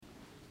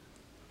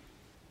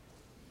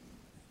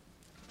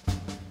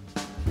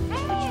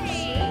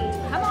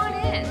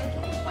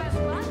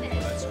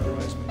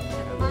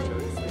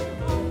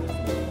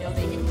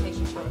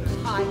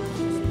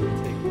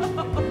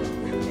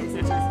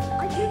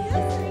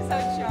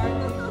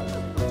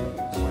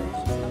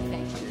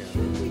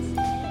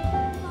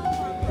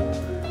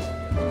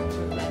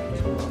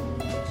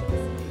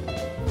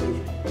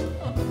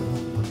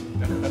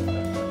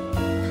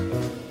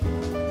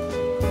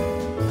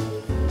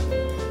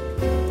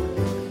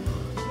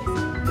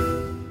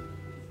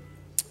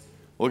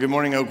Well, good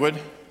morning, Oakwood.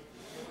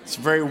 It's a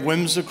very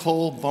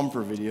whimsical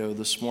bumper video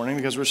this morning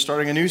because we're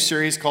starting a new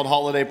series called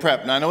Holiday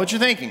Prep. Now, I know what you're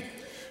thinking.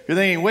 You're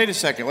thinking, wait a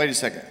second.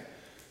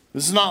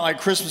 This is not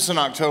like Christmas in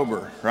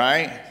October,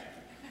 right?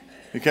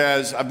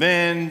 Because I've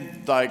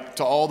been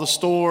to all the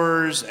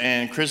stores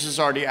and Christmas is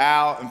already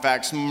out. In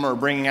fact, some of them are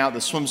bringing out the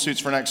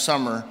swimsuits for next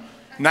summer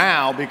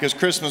now because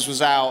Christmas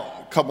was out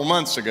a couple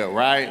months ago,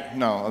 right?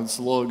 No, it's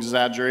a little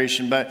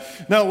exaggeration. But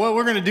no, what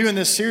we're going to do in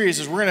this series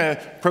is we're going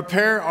to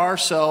prepare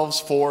ourselves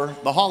for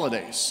the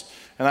holidays.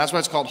 And that's why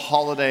it's called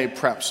Holiday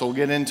Prep. So we'll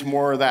get into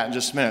more of that in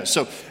just a minute.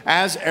 So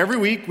as every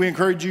week, we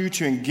encourage you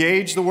to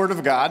engage the Word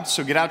of God.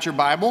 So get out your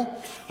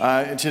Bible.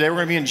 And today we're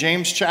going to be in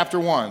James chapter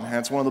 1.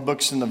 That's one of the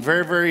books in the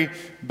very, very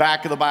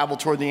back of the Bible,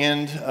 toward the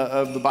end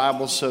of the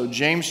Bible. So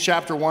James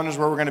chapter 1 is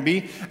where we're going to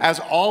be. As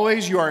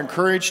always, you are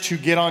encouraged to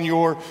get on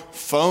your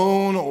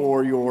phone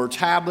or your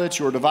tablet,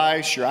 your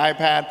device, your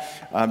iPad,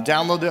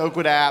 download the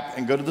Oakwood app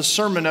and go to the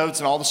sermon notes.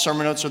 And all the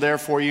sermon notes are there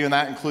for you. And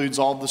that includes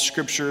all the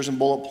scriptures and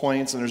bullet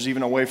points. And there's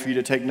even a way for you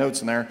to take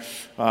notes in there,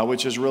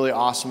 which is a really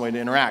awesome way to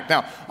interact.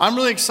 Now, I'm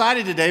really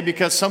excited today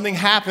because something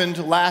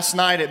happened last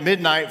night at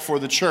midnight for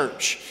the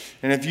church.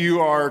 And if you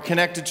are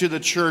connected to the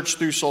church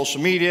through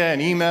social media and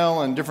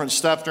email and different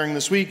stuff during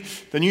this week,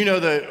 then you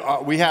know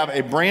that we have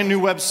a brand new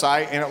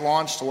website and it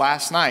launched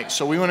last night.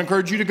 So we want to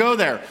encourage you to go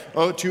there,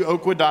 to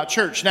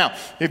oakwood.church. Now,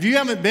 if you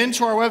haven't been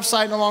to our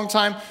website in a long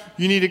time,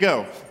 you need to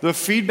go. The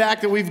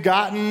feedback that we've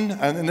gotten,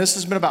 and this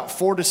has been about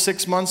 4 to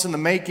 6 months in the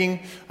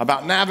making,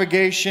 about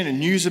navigation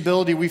and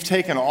usability, we've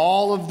taken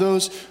all of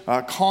those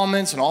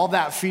comments and all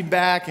that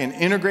feedback and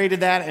integrated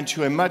that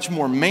into a much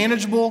more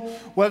manageable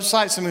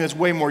website, something that's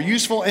way more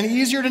useful and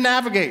easier to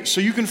navigate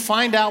so you can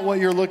find out what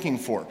you're looking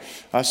for.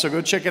 So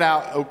go check it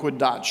out,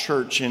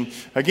 oakwood.church. And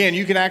again,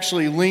 you can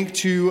actually link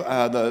to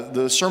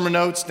the sermon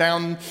notes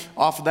down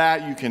off of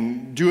that. You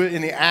can do it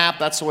in the app.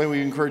 That's the way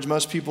we encourage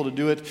most people to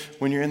do it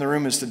when you're in the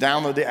room, is to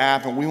download the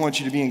app, and we want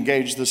you to be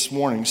engaged this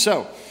morning.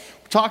 So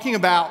we're talking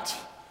about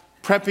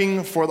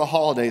prepping for the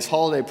holidays,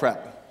 holiday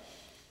prep.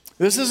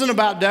 This isn't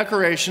about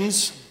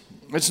decorations.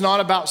 It's not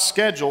about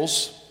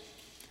schedules.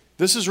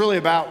 This is really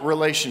about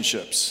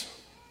relationships.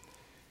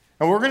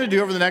 And what we're going to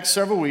do over the next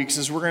several weeks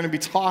is we're going to be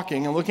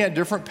talking and looking at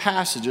different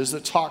passages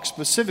that talk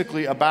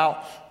specifically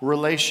about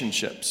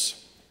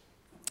relationships.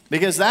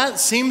 Because that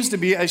seems to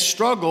be a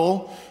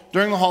struggle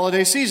during the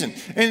holiday season.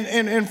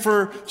 And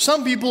for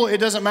some people, it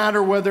doesn't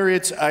matter whether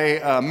it's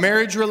a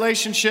marriage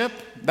relationship.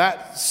 That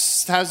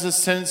has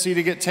this tendency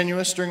to get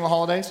tenuous during the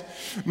holidays.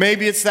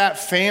 Maybe it's that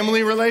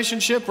family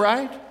relationship,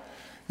 right?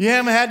 You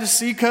haven't had to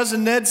see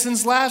Cousin Ned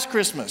since last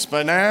Christmas,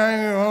 but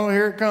now,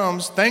 here it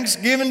comes.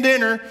 Thanksgiving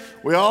dinner,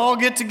 we all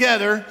get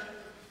together,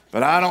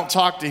 but I don't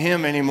talk to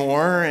him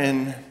anymore.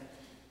 And,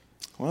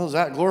 well, is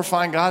that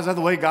glorifying God? Is that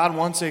the way God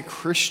wants a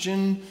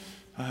Christian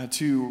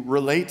to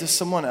relate to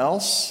someone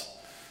else?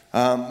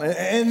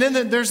 And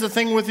then there's the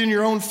thing within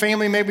your own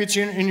family. Maybe it's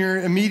in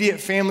your immediate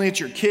family, it's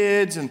your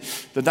kids and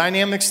the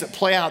dynamics that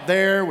play out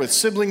there with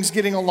siblings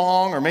getting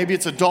along, or maybe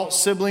it's adult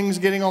siblings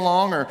getting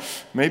along, or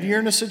maybe you're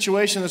in a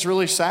situation that's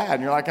really sad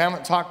and you're like, I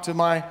haven't talked to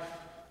my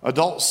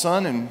adult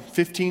son in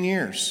 15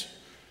 years.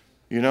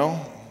 You know,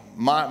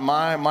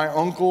 my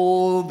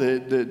uncle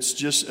that's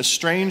just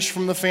estranged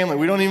from the family.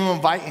 We don't even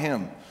invite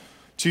him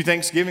to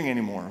Thanksgiving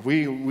anymore.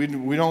 We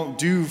don't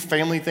do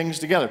family things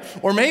together.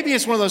 Or maybe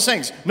it's one of those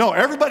things. No,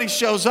 everybody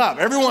shows up.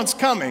 Everyone's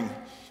coming.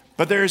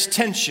 But there's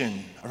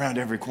tension around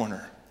every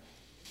corner.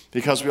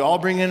 Because we all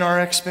bring in our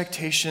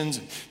expectations.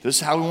 This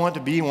is how we want it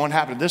to be. We want it to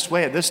happen this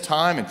way at this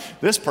time. And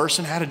this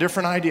person had a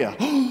different idea.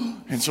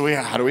 And so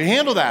how do we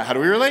handle that? How do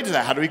we relate to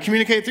that? How do we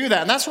communicate through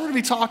that? And that's what we're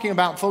going to be talking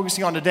about and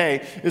focusing on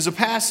today, is a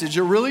passage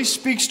that really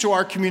speaks to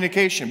our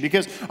communication.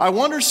 Because I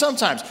wonder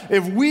sometimes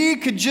if we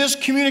could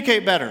just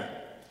communicate better.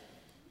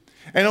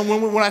 And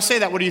when I say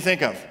that, what do you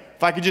think of?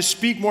 If I could just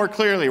speak more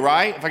clearly,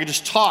 right? If I could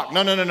just talk.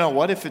 No.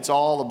 What if it's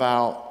all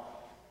about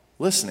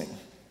listening?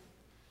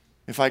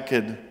 If I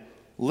could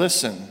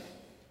listen,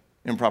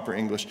 in proper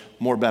English,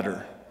 more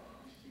better.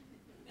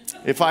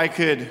 If I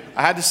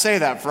had to say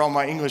that for all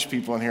my English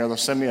people in here. They'll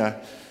send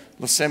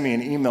me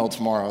an email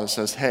tomorrow that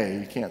says, hey,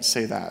 you can't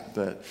say that.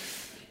 But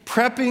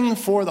prepping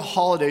for the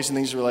holidays in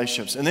these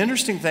relationships. And the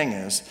interesting thing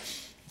is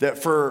that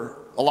for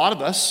a lot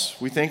of us,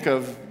 we think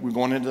of, we're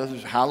going into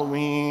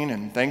Halloween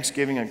and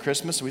Thanksgiving and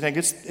Christmas, and we think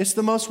it's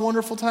the most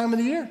wonderful time of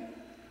the year,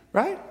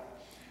 right?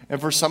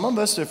 And for some of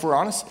us, if we're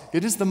honest,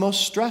 it is the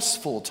most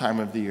stressful time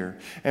of the year.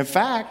 In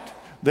fact,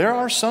 there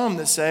are some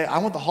that say, I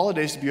want the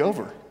holidays to be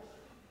over.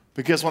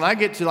 Because when I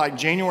get to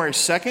January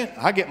 2nd,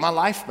 I get my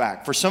life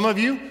back. For some of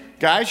you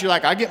guys, you're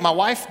like, I get my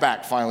wife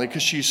back finally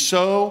because she's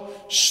so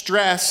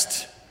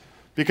stressed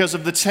because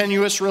of the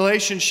tenuous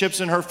relationships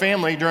in her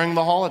family during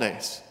the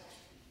holidays.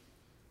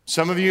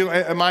 Some of you,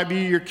 it might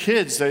be your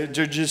kids. They're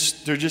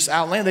just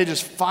outland. They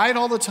just fight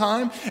all the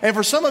time. And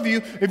for some of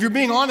you, if you're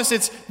being honest,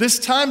 it's this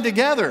time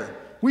together.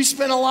 We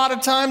spend a lot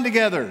of time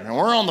together, and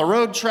we're on the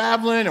road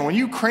traveling. And when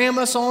you cram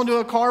us all into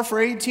a car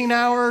for 18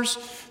 hours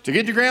to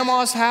get to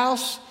grandma's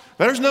house,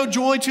 there's no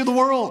joy to the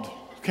world,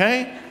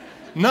 okay?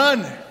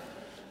 None.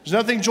 There's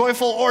nothing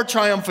joyful or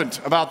triumphant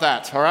about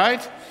that, all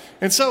right?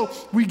 And so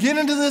we get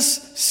into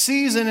this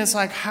season, it's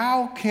like,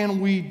 how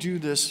can we do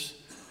this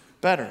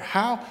better?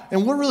 How?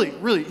 And what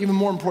really, even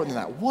more important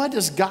than that, what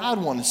does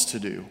God want us to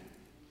do?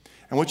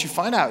 And what you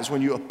find out is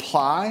when you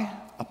apply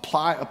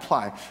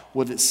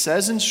what it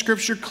says in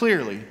Scripture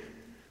clearly,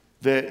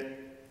 that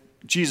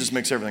Jesus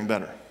makes everything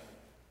better.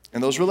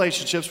 And those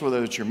relationships,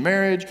 whether it's your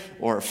marriage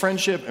or a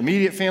friendship,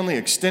 immediate family,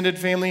 extended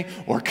family,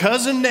 or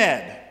cousin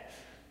Ned,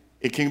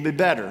 it can be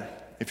better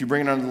if you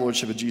bring it under the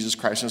lordship of Jesus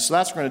Christ. And so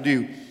that's what we're going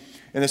to do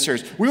in this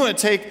series. We want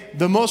to take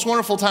the most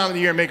wonderful time of the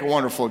year and make it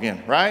wonderful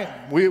again, right?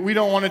 We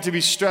don't want it to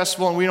be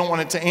stressful, and we don't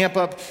want it to amp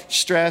up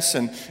stress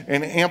and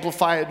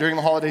amplify it during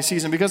the holiday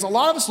season, because a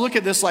lot of us look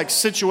at this like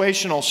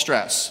situational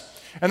stress.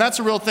 And that's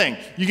a real thing.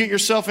 You get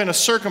yourself in a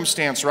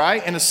circumstance,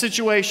 right? In a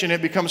situation,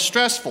 it becomes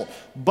stressful.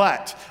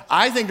 But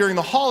I think during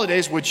the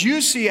holidays, what you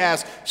see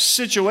as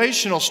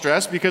situational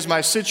stress, because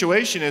my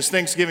situation is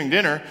Thanksgiving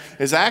dinner,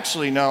 is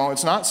actually, no,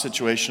 it's not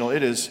situational.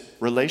 It is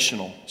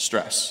relational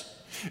stress.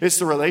 It's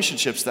the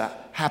relationships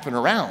that happen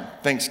around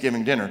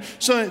Thanksgiving dinner.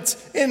 So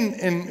it's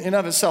in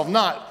of itself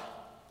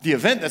not the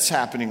event that's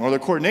happening or the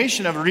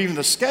coordination of it or even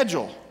the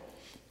schedule,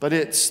 but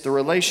it's the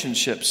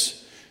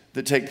relationships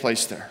that take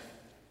place there.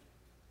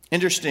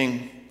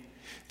 Interesting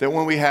that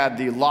when we had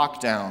the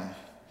lockdown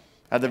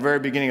at the very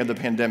beginning of the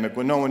pandemic,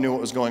 when no one knew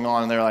what was going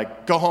on, and they're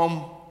like, go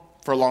home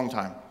for a long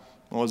time.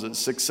 What was it,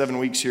 6-7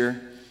 weeks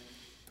here?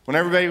 When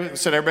everybody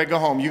said, everybody go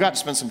home, you got to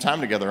spend some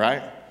time together,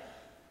 right?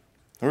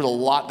 There was a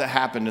lot that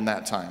happened in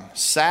that time.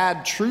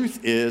 Sad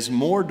truth is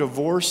more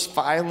divorce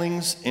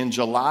filings in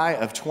July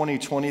of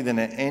 2020 than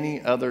at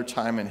any other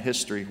time in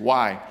history.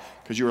 Why?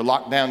 Because you were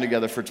locked down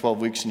together for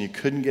 12 weeks and you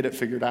couldn't get it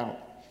figured out.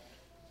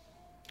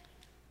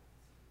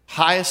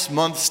 Highest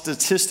month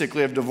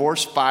statistically of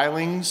divorce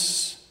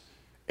filings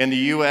in the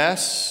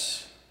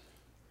U.S.,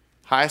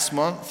 highest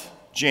month,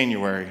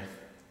 January.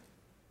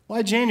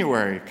 Why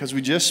January? Because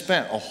we just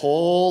spent a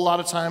whole lot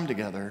of time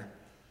together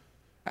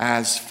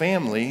as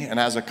family and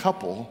as a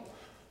couple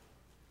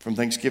from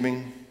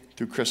Thanksgiving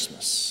through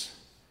Christmas.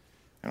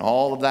 And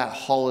all of that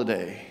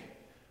holiday,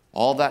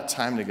 all that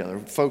time together.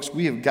 Folks,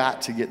 we have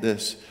got to get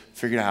this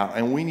figured out,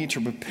 and we need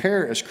to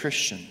prepare as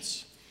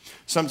Christians.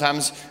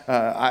 Sometimes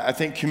I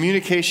think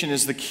communication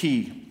is the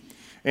key.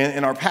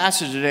 In our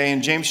passage today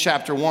in James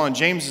chapter 1,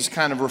 James is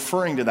kind of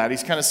referring to that.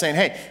 He's kind of saying,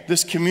 hey,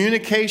 this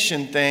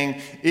communication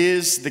thing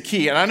is the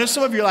key. And I know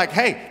some of you are like,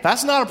 hey,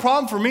 that's not a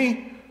problem for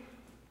me.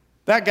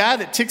 That guy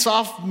that ticks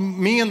off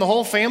me and the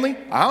whole family,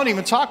 I don't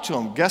even talk to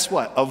him. Guess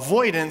what?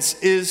 Avoidance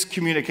is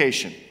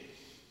communication.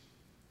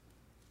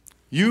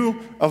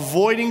 You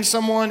avoiding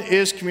someone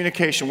is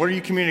communication. What are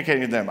you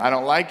communicating to them? I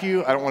don't like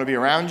you. I don't want to be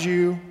around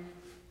you.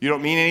 You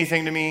don't mean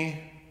anything to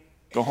me.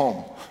 Go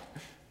home.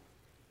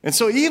 And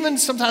so even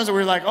sometimes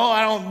we're like, oh,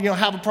 I don't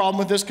have a problem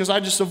with this because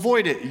I just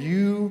avoid it.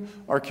 You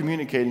are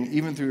communicating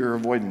even through your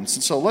avoidance.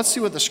 And so let's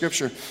see what the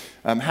Scripture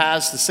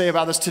has to say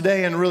about this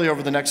today, and really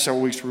over the next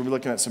several weeks we're going to be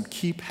looking at some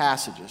key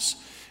passages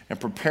and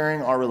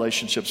preparing our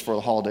relationships for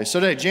the holiday. So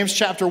today, James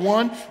chapter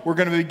 1, we're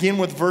going to begin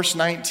with verse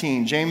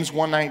 19, James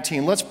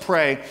 1:19. Let's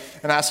pray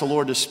and ask the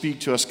Lord to speak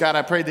to us. God,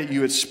 I pray that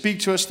you would speak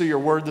to us through your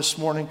word this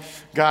morning.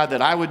 God,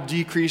 that I would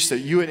decrease,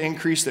 that you would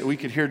increase, that we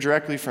could hear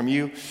directly from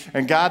you.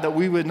 And God, that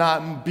we would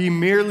not be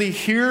merely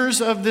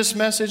hearers of this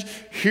message,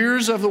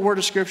 hearers of the word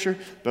of Scripture,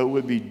 but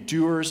would be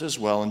doers as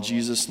well. In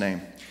Jesus'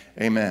 name,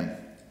 amen.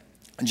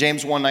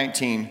 James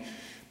 1:19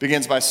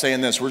 begins by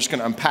saying this. We're just going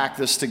to unpack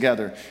this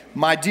together.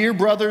 My dear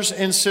brothers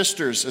and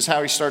sisters is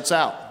how he starts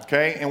out,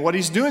 okay? And what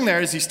he's doing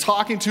there is he's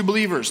talking to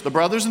believers, the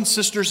brothers and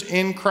sisters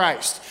in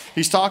Christ.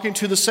 He's talking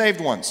to the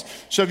saved ones.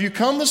 So if you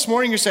come this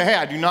morning and you say, hey,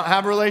 I do not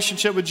have a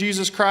relationship with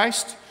Jesus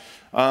Christ.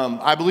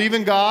 I believe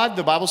in God.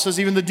 The Bible says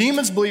even the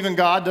demons believe in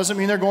God. Doesn't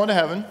mean they're going to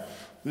heaven.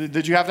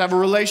 That you have to have a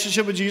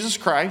relationship with Jesus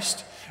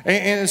Christ.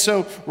 And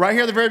so right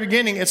here at the very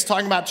beginning, it's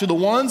talking about to the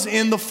ones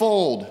in the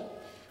fold.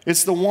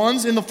 It's the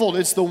ones in the fold.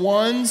 It's the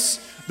ones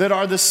that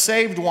are the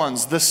saved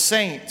ones, the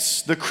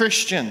saints, the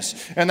Christians.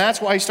 And that's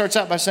why he starts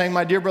out by saying,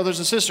 my dear brothers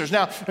and sisters.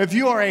 Now, if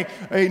you are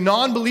a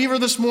non-believer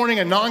this morning,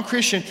 a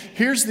non-Christian,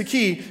 here's the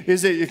key,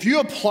 is that if you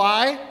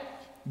apply,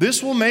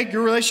 this will make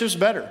your relationships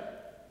better.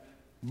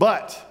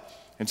 But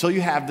until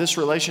you have this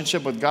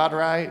relationship with God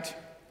right,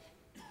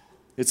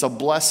 it's a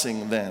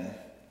blessing then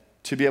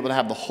to be able to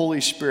have the Holy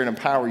Spirit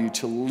empower you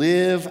to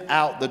live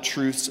out the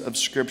truths of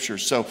Scripture.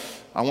 So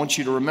I want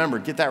you to remember,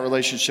 get that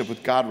relationship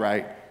with God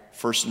right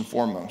first and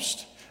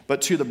foremost.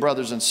 But to the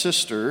brothers and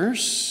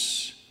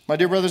sisters, my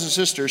dear brothers and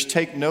sisters,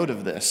 take note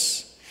of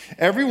this.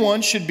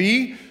 Everyone should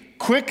be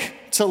quick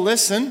to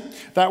listen.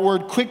 That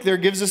word quick there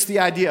gives us the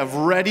idea of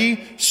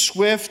ready,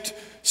 swift,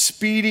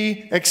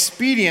 speedy,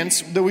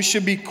 expedience, that we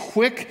should be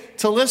quick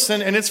to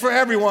listen, and it's for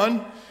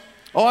everyone.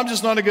 Oh, I'm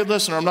just not a good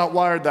listener. I'm not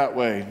wired that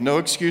way. No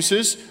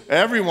excuses.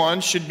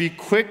 Everyone should be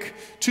quick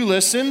to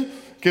listen.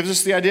 Gives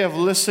us the idea of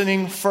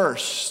listening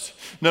first.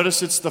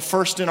 Notice it's the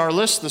first in our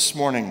list this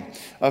morning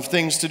of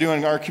things to do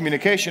in our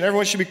communication.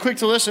 Everyone should be quick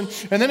to listen.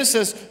 And then it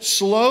says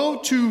slow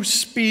to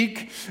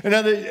speak. In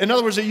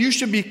other words, that you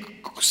should be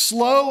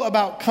slow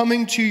about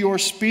coming to your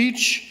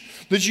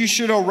speech, that you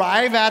should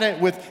arrive at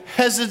it with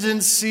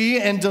hesitancy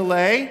and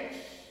delay,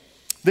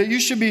 that you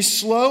should be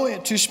slow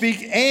to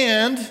speak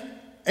and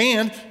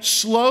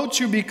slow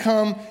to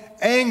become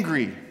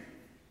angry.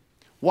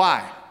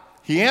 Why?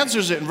 He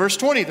answers it in verse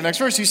 20. The next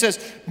verse, he says,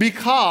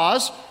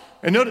 because,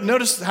 and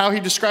notice how he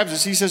describes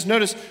this. He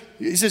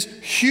says,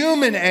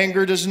 human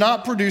anger does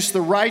not produce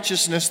the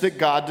righteousness that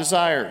God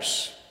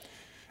desires.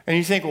 And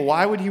you think, well,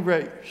 why would he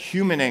write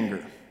human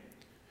anger?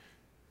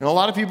 And a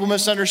lot of people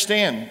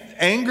misunderstand.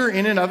 Anger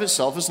in and of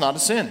itself is not a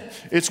sin.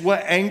 It's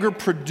what anger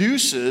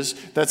produces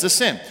that's a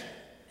sin.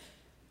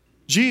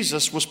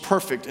 Jesus was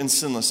perfect and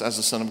sinless as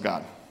the Son of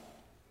God.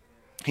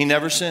 He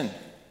never sinned.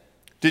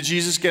 Did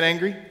Jesus get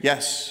angry?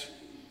 Yes.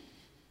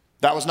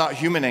 That was not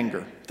human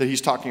anger that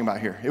he's talking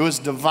about here. It was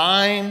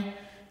divine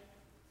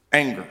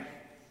anger.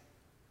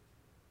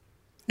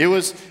 It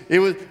was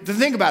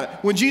think about it.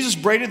 When Jesus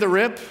braided the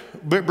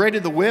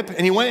whip,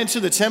 and he went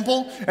into the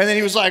temple, and then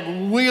he was like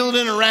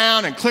wheeling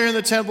around and clearing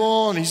the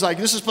temple, and he's like,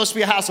 this is supposed to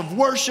be a house of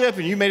worship,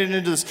 and you made it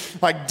into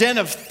this like den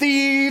of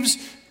thieves.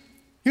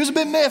 He was a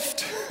bit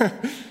miffed.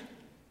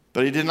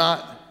 But he did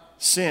not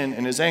sin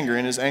in his anger.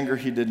 In his anger,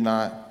 he did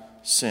not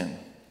sin.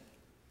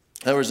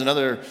 There was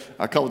a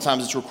couple of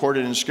times it's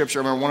recorded in Scripture.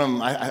 I remember one of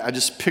them, I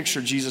just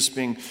picture Jesus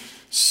being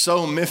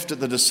so miffed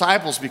at the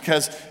disciples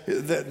because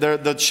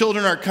the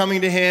children are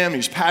coming to him.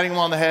 He's patting them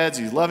on the heads.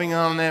 He's loving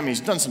on them.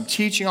 He's done some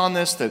teaching on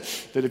this, that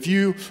if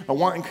you are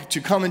wanting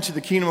to come into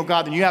the kingdom of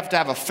God, then you have to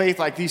have a faith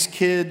like these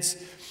kids.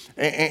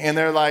 And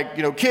they're like,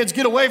 kids,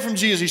 get away from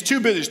Jesus. He's too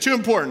busy. He's too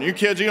important. You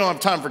kids, you don't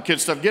have time for kid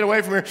stuff. Get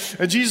away from here.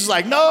 And Jesus is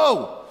like,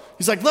 no.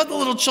 He's like, let the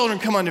little children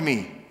come unto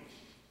me.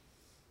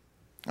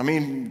 I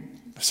mean,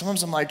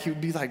 sometimes I'm like, he would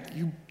be like,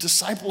 you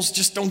disciples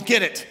just don't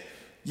get it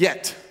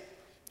yet.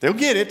 They'll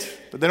get it,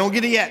 but they don't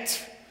get it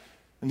yet.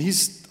 And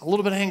he's a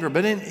little bit angry,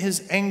 but in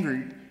his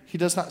anger, he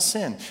does not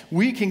sin.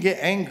 We can get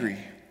angry,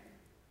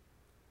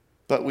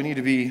 but we need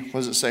to be, what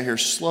does it say here,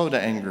 slow to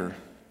anger,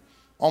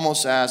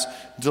 almost as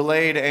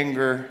delayed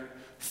anger,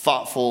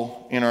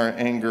 thoughtful in our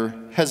anger,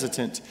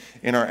 hesitant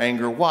in our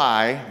anger.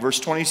 Why?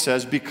 Verse 20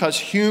 says, because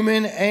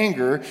human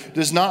anger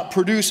does not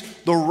produce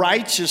the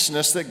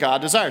righteousness that God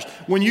desires.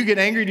 When you get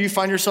angry, do you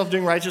find yourself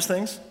doing righteous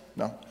things?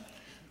 No.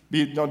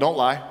 No, don't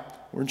lie.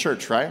 We're in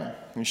church, right?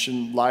 You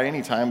shouldn't lie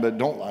anytime, but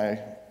don't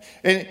lie.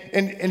 And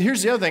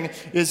here's the other thing,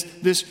 is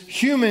this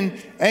human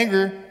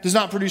anger does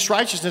not produce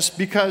righteousness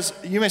because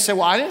you may say,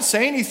 well, I didn't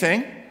say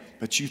anything,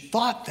 but you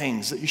thought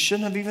things that you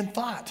shouldn't have even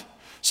thought.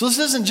 So this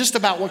isn't just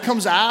about what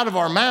comes out of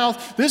our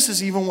mouth. This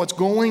is even what's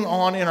going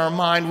on in our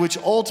mind, which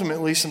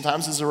ultimately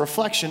sometimes is a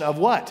reflection of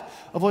what?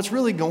 Of what's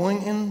really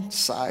going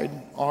inside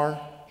our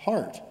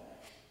heart.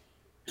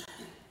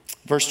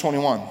 Verse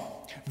 21.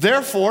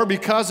 Therefore,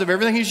 because of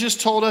everything he's just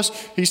told us,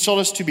 he's told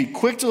us to be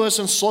quick to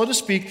listen, slow to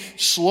speak,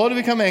 slow to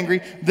become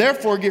angry.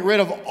 Therefore, get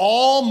rid of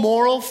all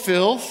moral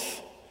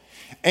filth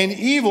and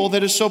evil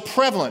that is so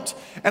prevalent.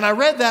 And I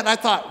read that and I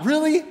thought,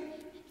 really?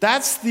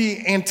 That's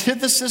the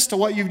antithesis to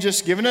what you've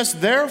just given us.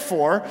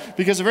 Therefore,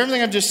 because of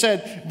everything I've just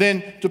said,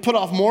 then to put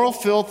off moral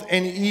filth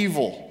and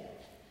evil.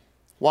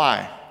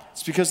 Why?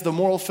 It's because the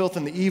moral filth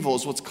and the evil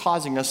is what's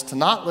causing us to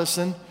not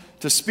listen,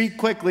 to speak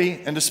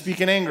quickly, and to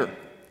speak in anger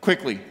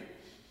quickly.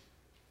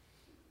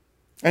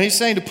 And he's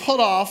saying to put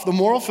off the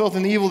moral filth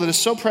and the evil that is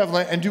so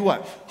prevalent and do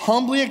what?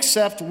 Humbly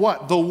accept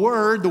what? The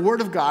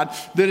word of God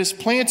that is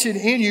planted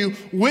in you,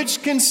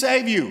 which can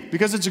save you.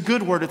 Because it's a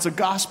good word. It's a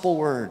gospel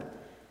word.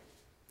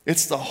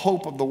 It's the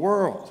hope of the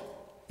world.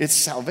 It's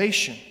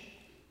salvation.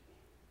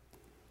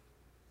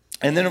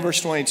 And then in verse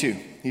 22,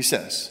 he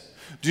says,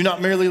 do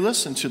not merely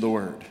listen to the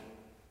word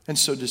and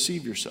so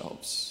deceive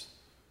yourselves.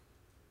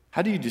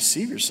 How do you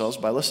deceive yourselves?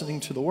 By listening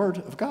to the word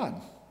of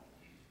God.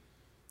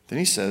 Then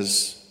he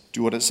says,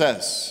 do what it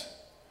says.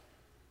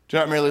 Do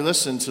not merely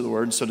listen to the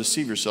word and so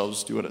deceive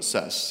yourselves. Do what it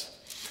says.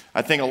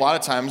 I think a lot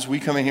of times we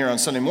come in here on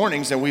Sunday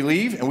mornings and we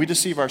leave and we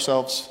deceive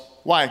ourselves.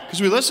 Why?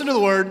 Because we listen to the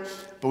word,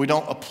 but we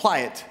don't apply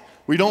it.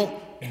 We don't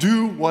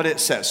do what it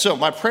says. So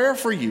my prayer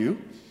for you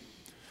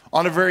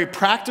on a very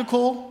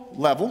practical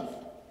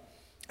level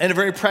and a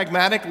very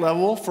pragmatic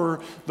level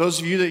for those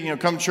of you that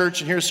come to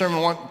church and hear a sermon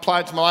and want to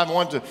apply it to my life, I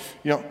want to,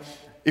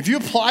 if you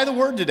apply the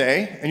word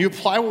today and you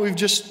apply what we've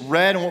just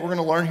read and what we're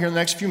going to learn here in the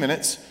next few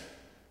minutes,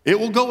 it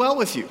will go well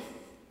with you.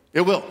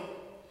 It will.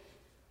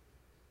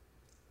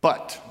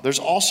 But there's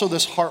also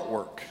this heart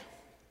work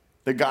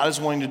that God is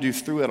wanting to do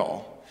through it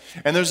all.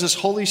 And there's this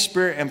Holy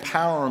Spirit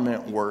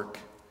empowerment work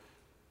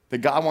that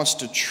God wants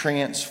to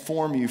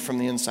transform you from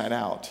the inside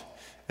out.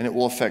 And it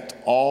will affect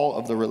all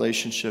of the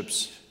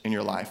relationships in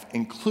your life,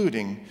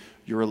 including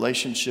your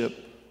relationship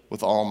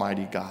with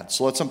Almighty God.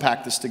 So let's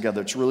unpack this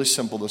together. It's really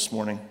simple this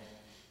morning.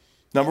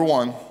 Number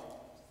one,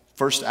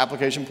 first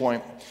application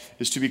point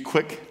is to be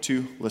quick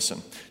to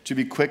listen. To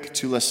be quick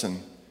to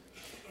listen.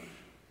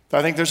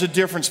 I think there's a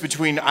difference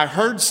between I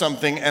heard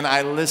something and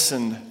I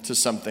listened to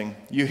something.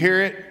 You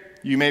hear it,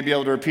 you may be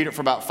able to repeat it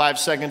for about 5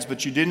 seconds,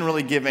 but you didn't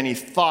really give any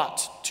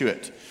thought to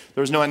it.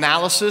 There was no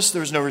analysis,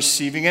 there was no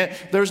receiving it,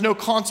 there was no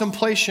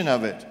contemplation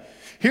of it.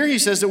 Here he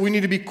says that we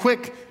need to be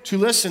quick to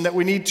listen, that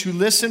we need to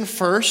listen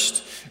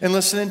first and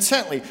listen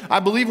intently. I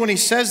believe when he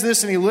says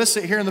this and he lists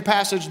it here in the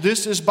passage,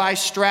 this is by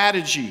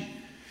strategy.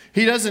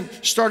 He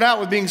doesn't start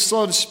out with being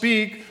slow to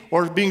speak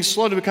or being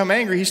slow to become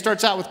angry. He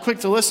starts out with quick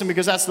to listen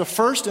because that's the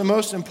first and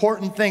most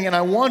important thing. And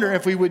I wonder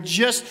if we would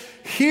just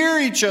hear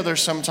each other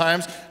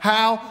sometimes,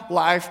 how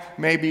life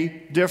may be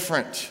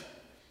different.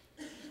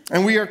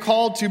 And we are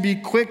called to be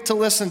quick to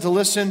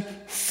listen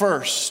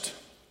first.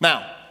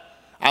 Now,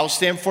 I will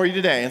stand for you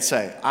today and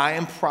say, I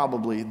am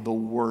probably the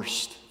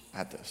worst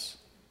at this.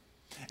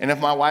 And if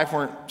my wife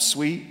weren't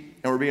sweet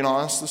and we're being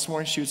honest this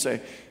morning, she would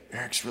say,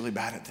 Eric's really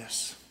bad at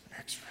this.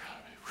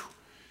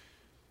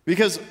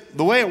 Because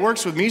the way it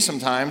works with me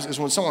sometimes is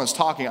when someone's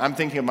talking, I'm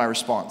thinking of my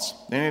response.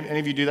 Any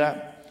of you do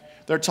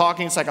that? They're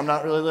talking, it's like I'm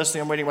not really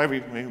listening, I'm waiting,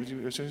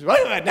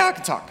 now I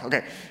can talk,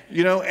 okay.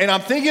 And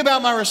I'm thinking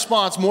about my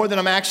response more than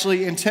I'm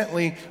actually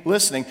intently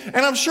listening. And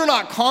I'm sure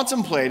not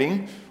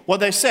contemplating what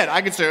they said.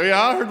 I could say, oh,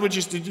 yeah, I heard what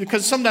you said,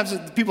 because sometimes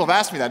people have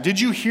asked me that. Did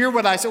you hear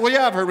what I said? Well,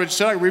 yeah, I've heard what you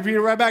said. I repeat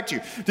it right back to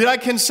you. Did I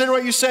consider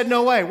what you said?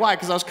 No way. Why?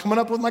 Because I was coming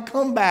up with my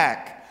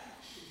comeback.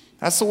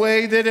 That's the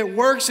way that it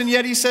works, and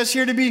yet he says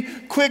here to be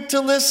quick to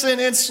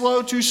listen and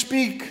slow to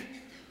speak.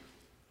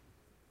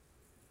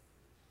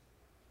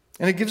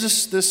 And it gives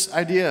us this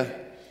idea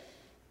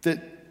that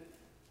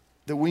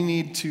we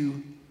need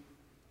to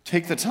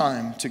take the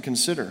time to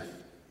consider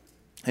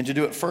and to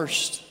do it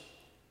first.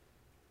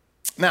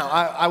 Now,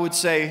 I would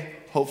say,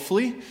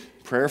 hopefully,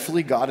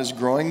 prayerfully, God is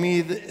growing me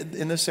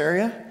in this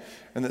area,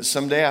 and that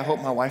someday I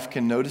hope my wife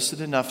can notice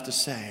it enough to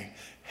say,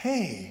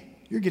 hey,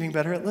 you're getting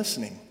better at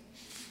listening.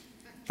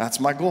 That's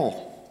my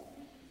goal.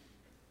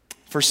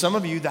 For some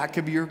of you, that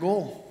could be your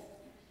goal.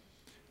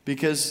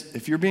 Because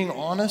if you're being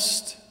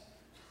honest,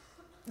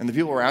 and the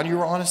people around you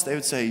are honest, they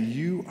would say,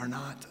 you are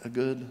not a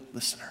good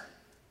listener.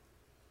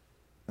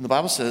 And the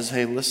Bible says,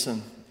 hey,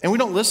 listen. And we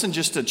don't listen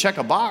just to check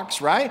a box,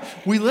 right?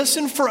 We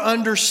listen for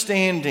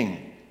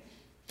understanding.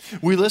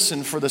 We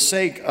listen for the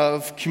sake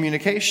of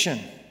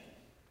communication.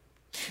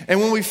 And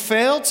when we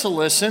fail to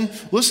listen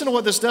to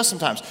what this does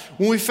sometimes.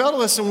 When we fail to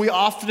listen, we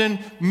often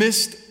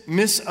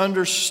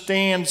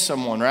misunderstand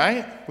someone,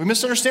 right? We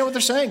misunderstand what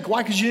they're saying.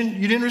 Why? Because you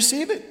didn't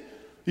receive it.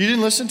 You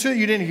didn't listen to it.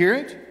 You didn't hear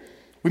it.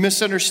 We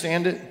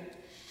misunderstand it.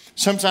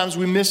 Sometimes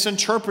we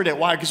misinterpret it.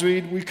 Why? Because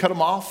we cut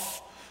them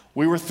off.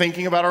 We were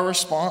thinking about our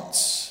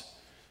response.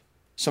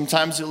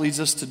 Sometimes it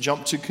leads us to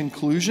jump to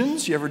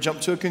conclusions. You ever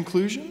jump to a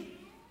conclusion?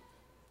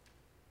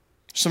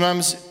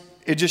 Sometimes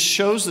it just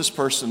shows this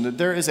person that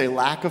there is a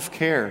lack of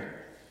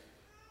care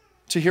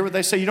to hear what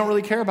they say. You don't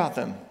really care about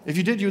them. If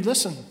you did, you'd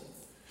listen.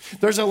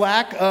 There's a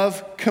lack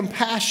of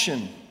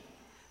compassion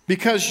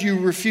because you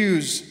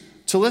refuse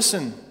to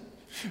listen.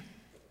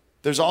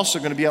 There's also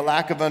going to be a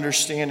lack of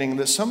understanding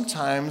that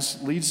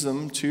sometimes leads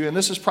them to, and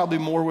this is probably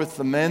more with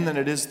the men than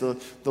it is the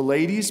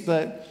ladies,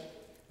 but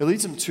it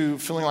leads them to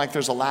feeling like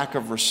there's a lack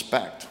of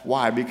respect.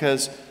 Why?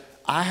 Because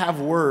I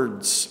have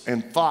words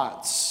and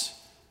thoughts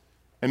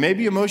and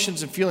maybe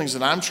emotions and feelings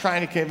that I'm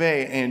trying to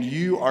convey, and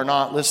you are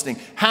not listening.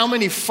 How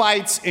many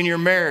fights in your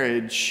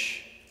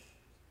marriage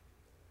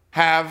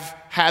have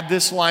had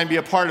this line be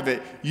a part of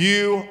it?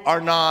 You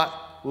are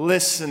not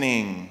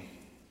listening.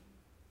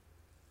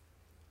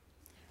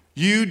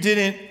 You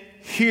didn't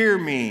hear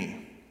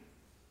me.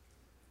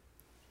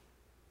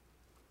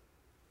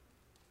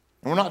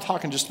 And we're not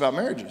talking just about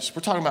marriages.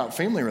 We're talking about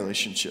family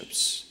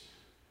relationships.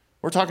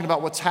 We're talking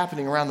about what's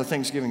happening around the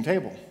Thanksgiving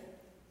table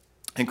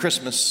and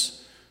Christmas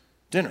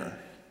dinner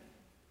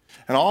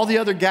and all the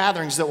other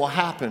gatherings that will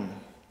happen.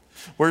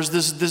 Whereas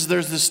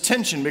there's this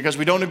tension because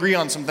we don't agree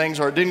on some things,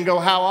 or it didn't go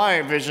how I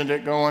envisioned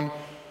it going.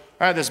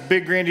 I had this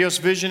big grandiose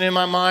vision in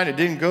my mind. It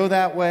didn't go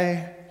that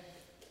way.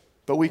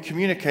 But we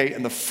communicate,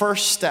 and the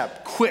first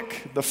step,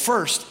 the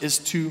first is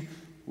to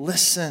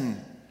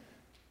listen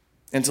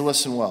and to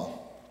listen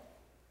well.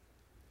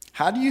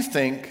 How do you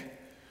think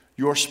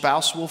your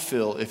spouse will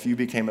feel if you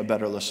became a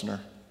better listener?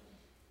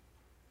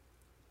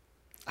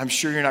 I'm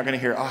sure you're not going to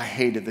hear, oh, I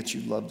hate it that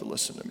you love to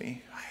listen to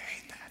me. I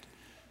hate that.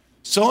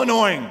 So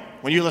annoying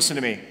when you listen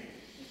to me. And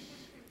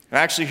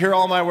actually hear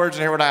all my words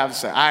and hear what I have to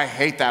say. I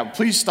hate that.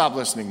 Please stop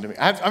listening to me.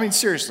 I mean,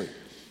 seriously.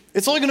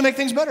 It's only going to make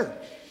things better.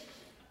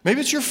 Maybe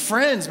it's your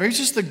friends. Maybe it's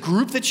just the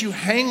group that you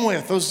hang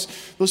with,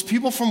 those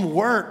people from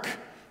work,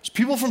 those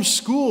people from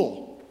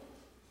school.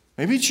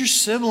 Maybe it's your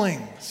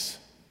siblings.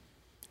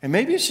 And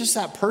maybe it's just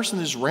that person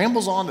that just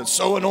rambles on that's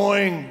so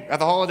annoying at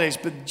the holidays,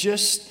 but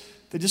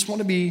they just want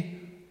to be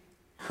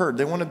heard.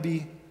 They want to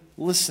be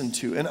listened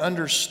to and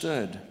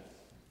understood.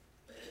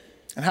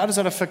 And how does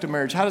that affect a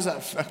marriage? How does that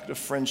affect a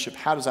friendship?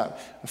 How does that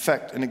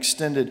affect an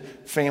extended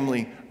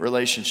family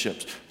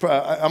relationships?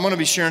 I'm going to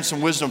be sharing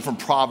some wisdom from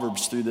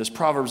Proverbs through this.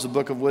 Proverbs, the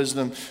book of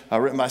wisdom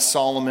written by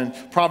Solomon.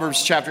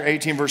 Proverbs chapter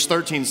 18, verse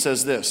 13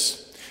 says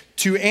this: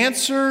 to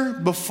answer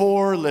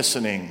before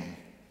listening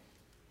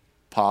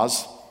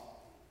Pause.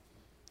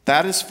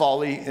 That is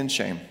folly and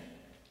shame.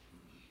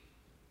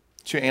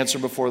 To answer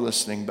before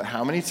listening, but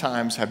how many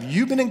times have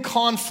you been in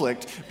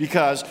conflict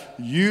because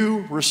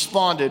you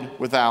responded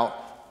without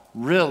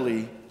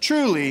really,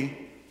 truly,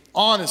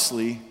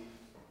 honestly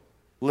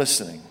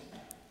listening?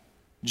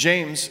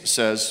 James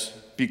says,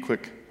 be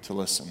quick to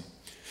listen.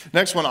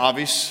 Next one,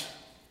 obvious,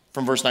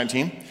 from verse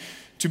 19.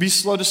 To be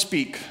slow to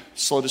speak,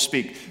 slow to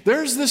speak.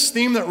 There's this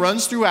theme that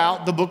runs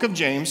throughout the book of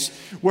James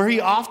where he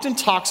often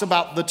talks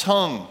about the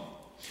tongue.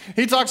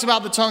 He talks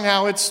about the tongue,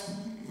 how it's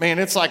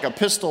like a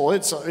pistol.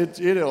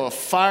 It'll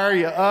fire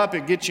you up.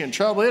 It gets you in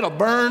trouble. It'll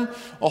burn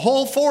a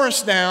whole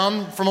forest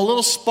down from a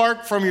little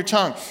spark from your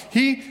tongue.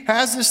 He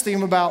has this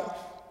theme about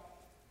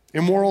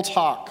immoral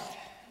talk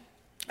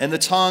and the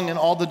tongue and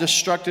all the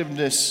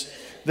destructiveness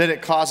that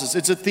it causes.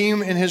 It's a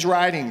theme in his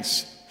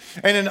writings.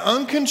 And an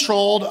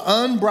uncontrolled,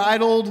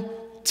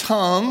 unbridled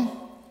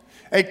tongue,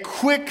 a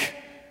quick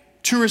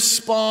to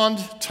respond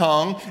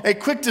tongue, a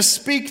quick to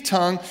speak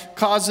tongue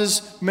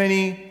causes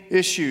many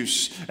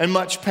issues and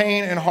much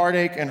pain and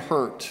heartache and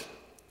hurt.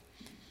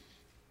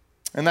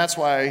 And that's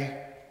why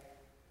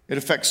it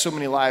affects so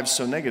many lives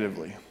so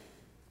negatively.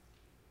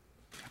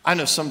 I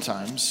know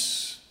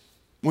sometimes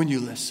when you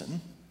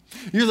listen,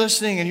 you're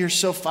listening and you're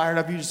so fired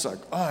up, you're just like,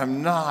 oh,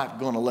 I'm not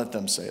going to let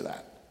them say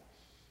that.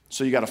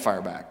 So you got to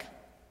fire back.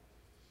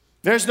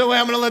 There's no way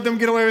I'm going to let them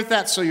get away with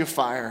that, so you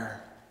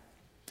fire.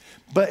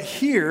 But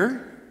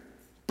here,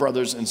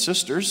 brothers and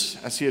sisters,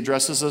 as he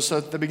addresses us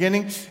at the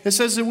beginning, it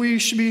says that we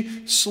should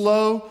be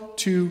slow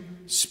to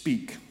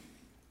speak.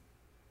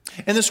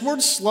 And this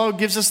word slow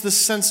gives us this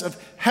sense of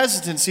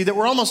hesitancy that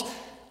we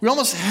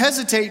almost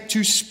hesitate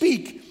to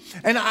speak.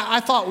 And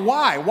I thought,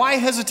 why? Why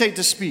hesitate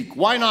to speak?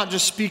 Why not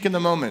just speak in the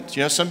moment?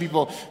 You know, some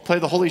people play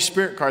the Holy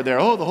Spirit card there.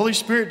 Oh, the Holy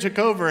Spirit took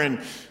over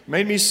and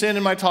made me sin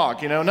in my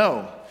talk.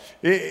 No.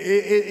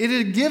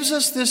 It gives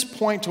us this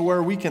point to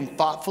where we can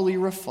thoughtfully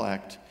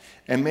reflect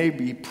and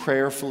maybe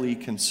prayerfully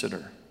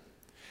consider.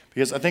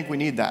 Because I think we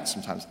need that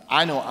sometimes.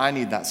 I know I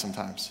need that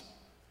sometimes.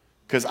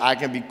 Because I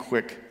can be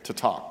quick to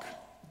talk.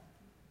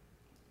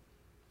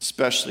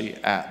 Especially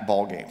at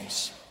ball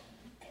games.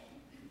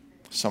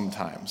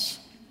 Sometimes.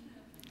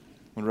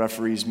 When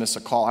referees miss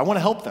a call. I want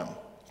to help them.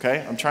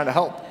 Okay? I'm trying to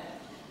help.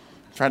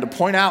 I'm trying to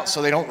point out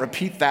so they don't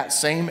repeat that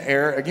same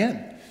error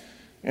again.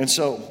 And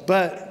so,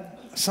 but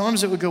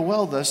sometimes it would go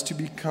well thus to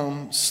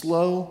become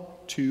slow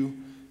to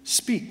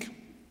speak.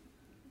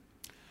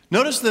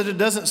 Notice that it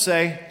doesn't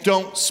say,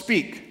 don't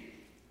speak.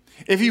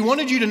 If he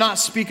wanted you to not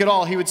speak at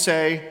all, he would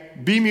say,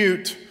 be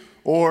mute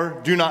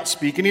or do not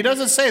speak. And he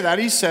doesn't say that.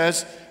 He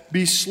says,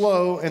 be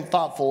slow and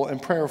thoughtful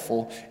and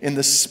prayerful in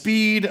the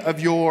speed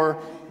of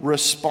your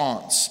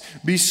response.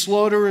 Be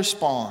slow to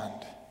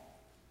respond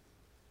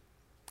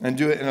and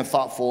do it in a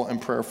thoughtful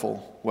and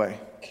prayerful way.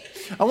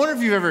 I wonder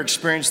if you've ever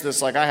experienced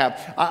this like I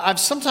have. I've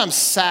sometimes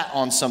sat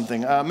on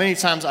something. Many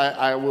times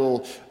I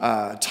will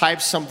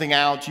type something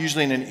out,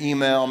 usually in an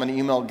email. I'm an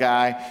email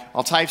guy.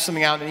 I'll type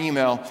something out in an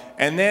email,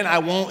 and then I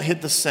won't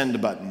hit the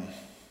send button.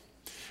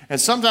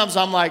 And sometimes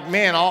I'm like,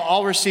 man,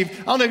 I'll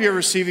receive, I don't know if you ever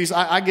receive these.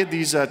 I get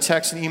these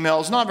texts and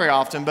emails, not very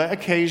often, but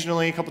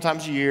occasionally, a couple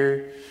times a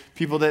year,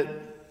 people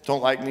that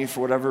don't like me for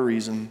whatever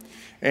reason,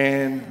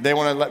 and they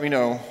want to let me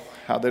know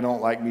how they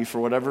don't like me for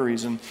whatever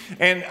reason.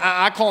 And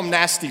I call them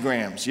nasty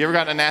grams. You ever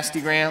gotten a nasty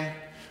gram?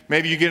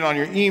 Maybe you get it on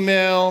your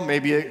email,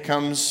 maybe it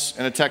comes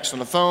in a text on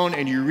the phone,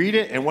 and you read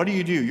it, and what do?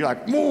 You're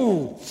like,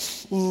 ooh,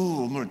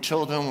 I'm going to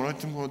tell them what I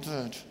think about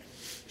that.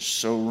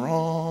 So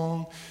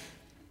wrong.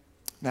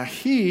 Now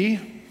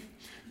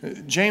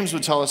James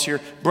would tell us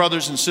here,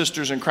 brothers and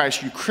sisters in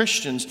Christ, you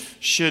Christians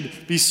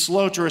should be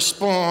slow to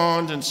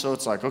respond. And so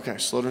it's like, okay,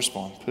 slow to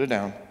respond. Put it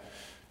down.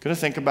 Going to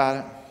think about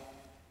it.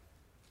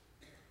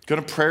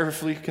 Going to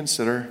prayerfully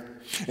consider.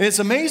 And it's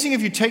amazing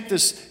if you take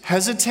this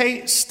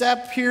hesitate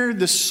step here,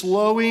 this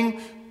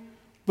slowing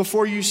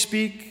before you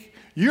speak,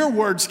 your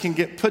words can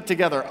get put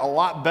together a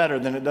lot better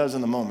than it does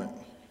in the moment.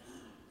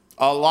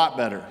 A lot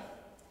better.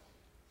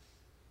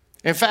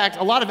 In fact,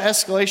 a lot of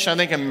escalation, I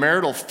think, in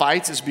marital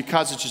fights is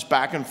because it's just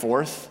back and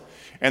forth.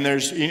 And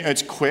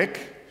it's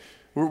quick.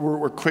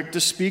 We're quick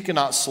to speak and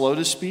not slow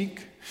to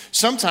speak.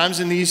 Sometimes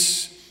in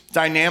these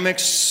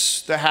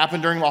dynamics that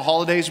happen during the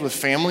holidays with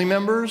family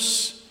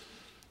members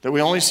that we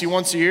only see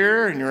once a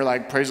year, and you're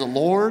like, praise the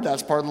Lord,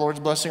 that's part of the Lord's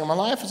blessing on my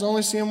life, is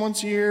only see him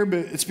once a year. But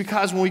it's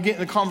because when we get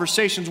into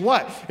conversations,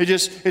 what?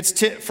 It's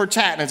tit for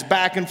tat, and it's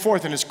back and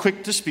forth, and it's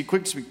quick to speak,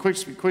 quick to speak, quick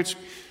to speak, quick to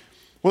speak.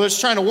 Whether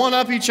it's trying to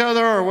one-up each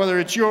other, or whether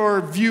it's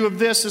your view of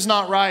this is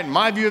not right, and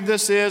my view of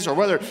this is, or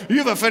whether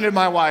you've offended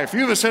my wife,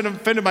 you've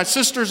offended my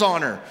sister's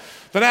honor.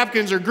 The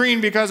napkins are green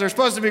because they're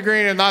supposed to be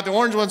green, and not the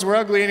orange ones were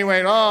ugly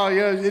anyway. And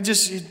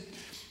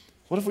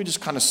what if we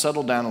just kind of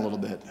settled down a little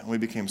bit, and we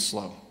became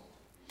slow?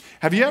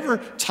 Have you ever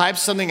typed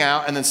something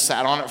out and then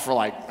sat on it for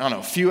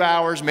a few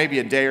hours, maybe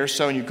a day or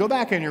so, and you go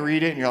back and you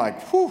read it, and you're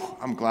like, whew,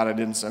 I'm glad I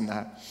didn't send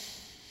that.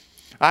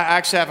 I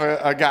actually have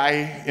a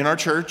guy in our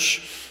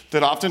church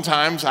that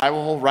oftentimes I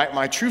will write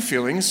my true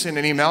feelings in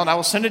an email, and I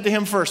will send it to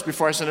him first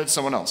before I send it to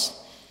someone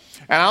else.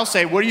 And I'll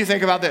say, what do you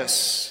think about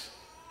this?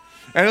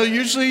 And he'll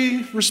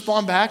usually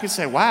respond back and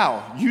say,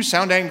 wow, you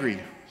sound angry.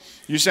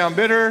 You sound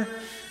bitter.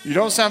 You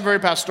don't sound very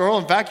pastoral.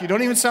 In fact, you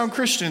don't even sound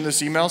Christian in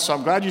this email, so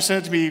I'm glad you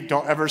sent it to me.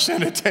 Don't ever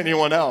send it to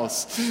anyone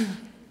else.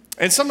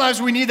 And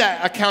sometimes we need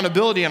that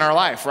accountability in our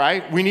life,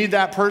 right? We need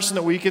that person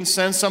that we can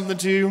send something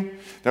to,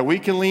 that we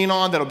can lean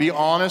on, that'll be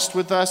honest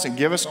with us and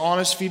give us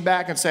honest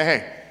feedback and say,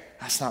 hey,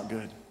 that's not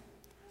good.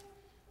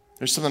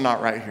 There's something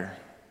not right here.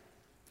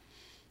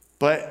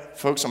 But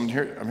folks, I'm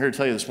here to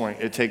tell you this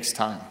morning, it takes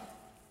time.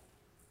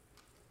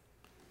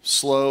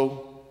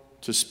 Slow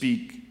to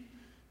speak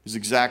is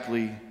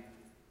exactly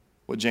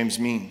what James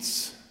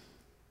means.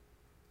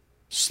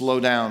 Slow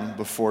down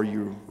before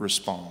you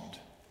respond.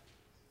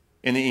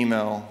 In the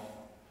email,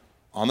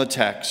 on the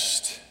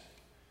text,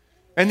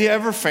 and the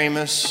ever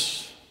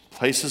famous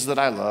places that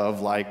I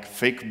love, like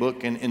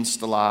Fakebook and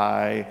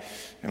Instalie,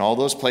 and all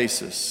those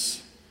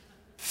places.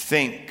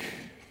 Think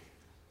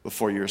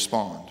before you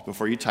respond,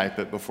 before you type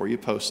it, before you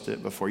post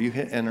it, before you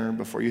hit enter,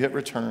 before you hit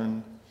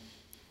return,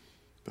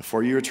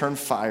 before you return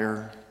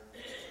fire.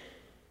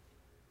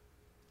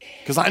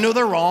 Because I know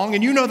they're wrong,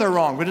 and you know they're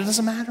wrong, but it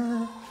doesn't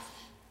matter.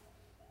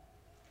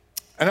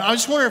 And I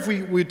just wonder if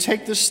we would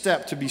take this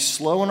step to be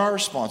slow in our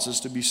responses,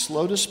 to be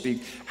slow to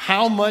speak,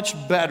 how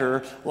much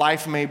better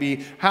life may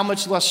be, how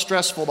much less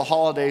stressful the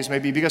holidays may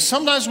be. Because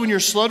sometimes when you're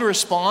slow to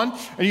respond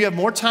and you have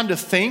more time to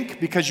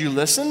think because you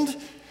listened,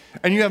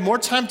 and you have more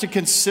time to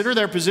consider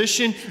their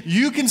position,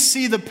 you can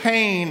see the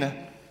pain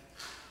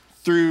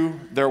through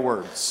their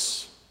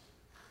words.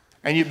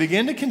 And you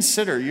begin to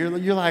consider,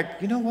 you're like,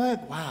 you know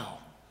what? Wow.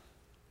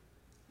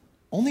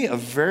 Only a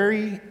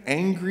very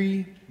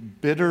angry,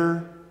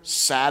 bitter,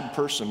 sad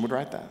person would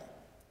write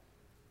that.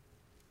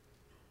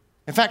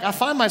 In fact, I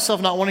find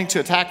myself not wanting to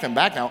attack them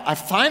back now. I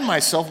find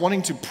myself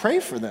wanting to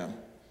pray for them.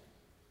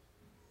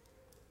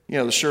 You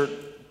know, the shirt,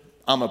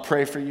 I'm going to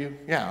pray for you.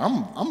 Yeah,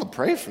 I'm going to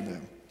pray for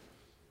them.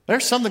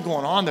 There's something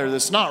going on there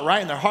that's not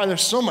right in their heart.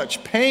 There's so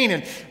much pain,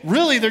 and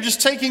really they're just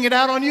taking it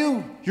out on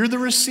you. You're the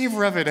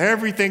receiver of it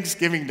every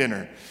Thanksgiving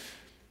dinner.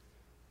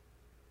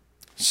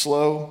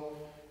 Slow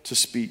to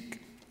speak.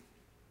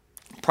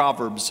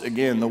 Proverbs,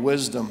 again, the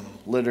wisdom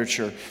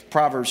literature.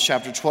 Proverbs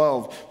chapter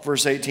 12,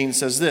 verse 18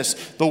 says this: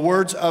 the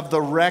words of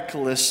the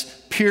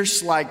reckless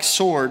pierce like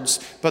swords,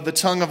 but the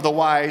tongue of the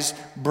wise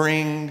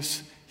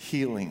brings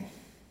healing.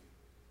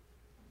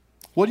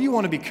 What do you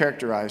want to be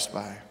characterized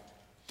by?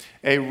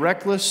 A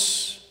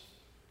reckless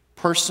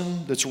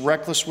person that's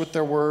reckless with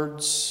their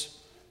words?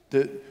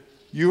 That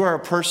you are a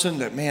person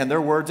that, man, their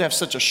words have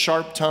such a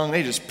sharp tongue,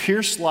 they just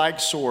pierce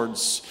like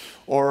swords?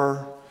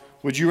 Or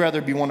would you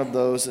rather be one of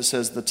those that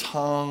says the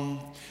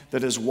tongue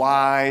that is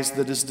wise,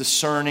 that is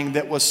discerning,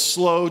 that was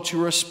slow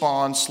to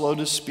respond, slow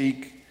to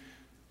speak,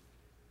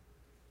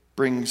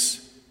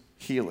 brings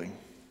healing?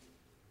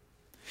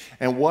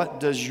 And what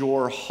does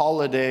your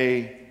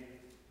holiday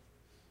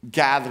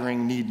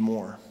gathering need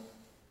more?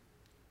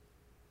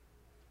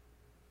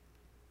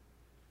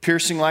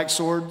 Piercing like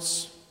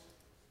swords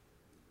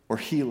or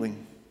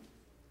healing?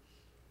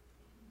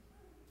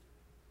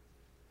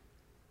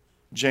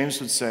 James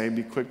would say,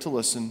 be quick to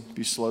listen,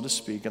 be slow to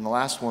speak. And the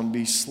last one,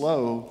 be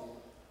slow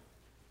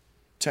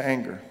to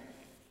anger.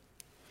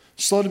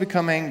 Slow to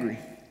become angry.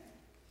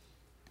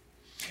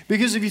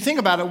 Because if you think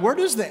about it, where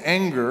does the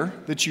anger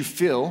that you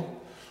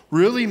feel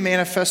really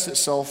manifest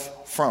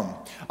itself from?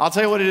 I'll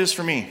tell you what it is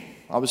for me.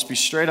 I'll just be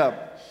straight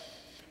up.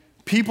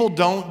 People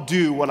don't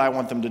do what I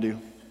want them to do.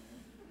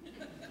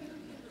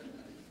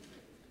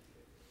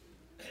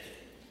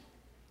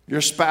 Your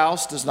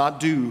spouse does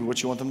not do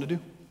what you want them to do.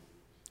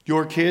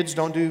 Your kids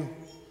don't do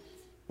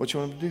what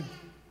you want them to do.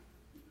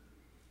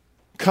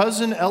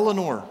 Cousin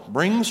Eleanor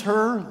brings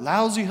her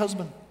lousy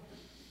husband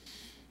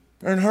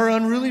and her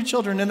unruly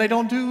children, and they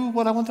don't do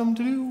what I want them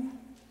to do.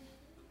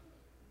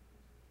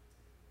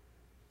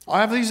 I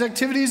have these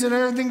activities and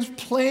everything's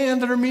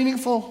planned that are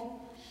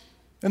meaningful,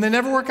 and they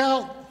never work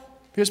out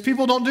because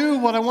people don't do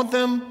what I want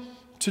them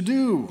to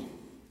do.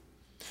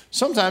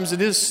 Sometimes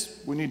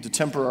we need to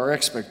temper our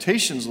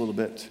expectations a little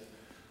bit.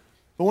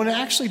 But when it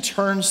actually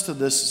turns to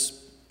this,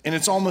 and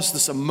it's almost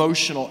this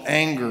emotional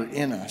anger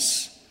in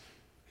us,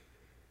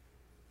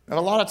 that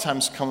a lot of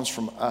times comes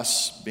from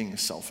us being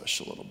selfish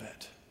a little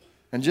bit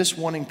and just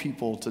wanting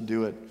people to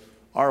do it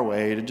our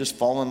way, to just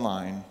fall in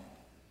line,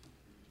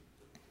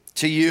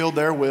 to yield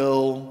their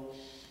will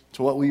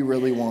to what we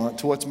really want,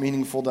 to what's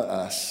meaningful to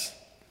us.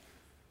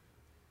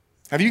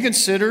 Have you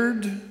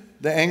considered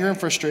the anger and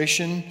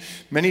frustration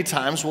many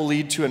times will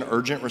lead to an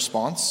urgent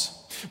response?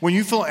 When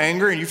you feel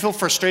anger and you feel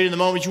frustrated in the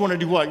moment, you want to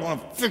do what? You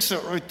want to fix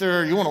it right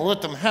there. You want to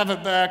let them have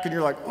it back, and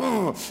you're like,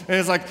 oh, and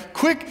it's like,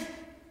 quick.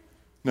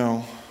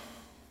 No,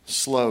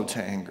 slow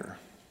to anger.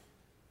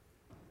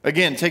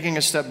 Again, taking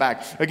a step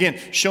back. Again,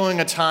 showing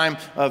a time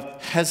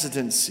of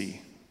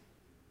hesitancy.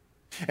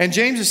 And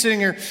James is sitting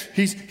here,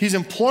 he's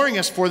imploring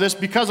us for this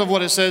because of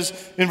what it says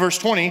in verse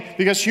 20,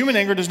 because human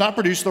anger does not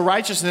produce the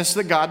righteousness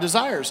that God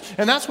desires.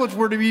 And that's what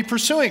we're to be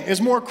pursuing, is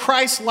more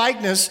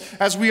Christ-likeness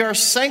as we are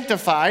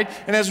sanctified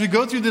and as we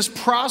go through this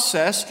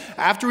process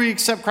after we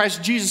accept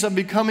Christ Jesus of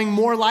becoming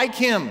more like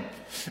him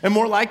and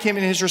more like him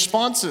in his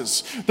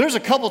responses. There's a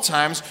couple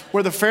times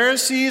where the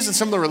Pharisees and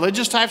some of the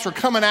religious types were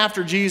coming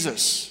after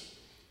Jesus.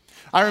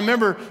 I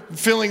remember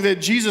feeling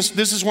that Jesus,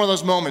 this is one of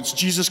those moments,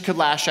 Jesus could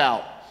lash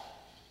out.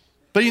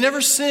 But he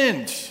never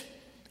sinned.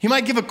 He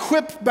might give a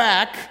quip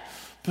back,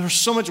 but there's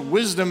so much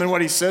wisdom in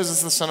what he says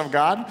as the Son of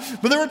God.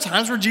 But there were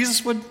times where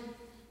Jesus would,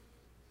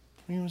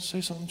 you want to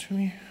say something to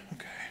me?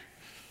 Okay.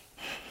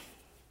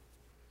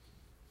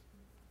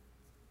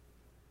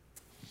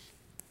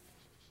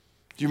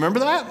 Do you remember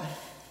that?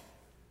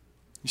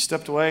 You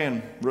stepped away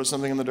and wrote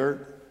something in the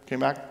dirt, came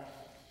back.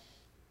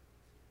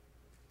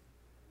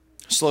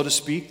 Slow to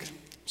speak,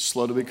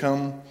 slow to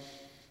become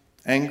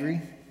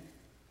angry.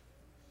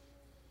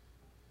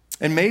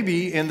 And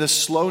maybe in this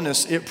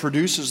slowness, it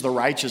produces the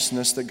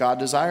righteousness that God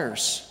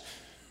desires.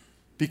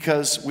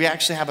 Because we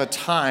actually have a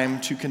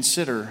time to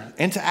consider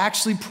and to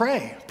actually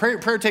pray.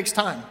 Prayer takes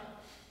time.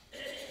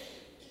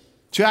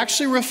 To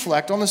actually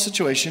reflect on the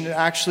situation and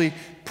actually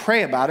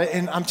pray about it.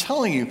 And I'm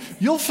telling you,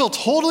 you'll feel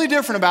totally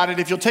different about it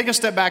if you'll take a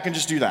step back and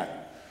just do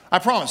that. I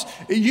promise.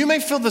 You may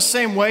feel the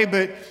same way,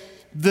 but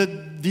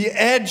the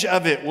edge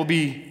of it will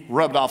be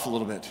rubbed off a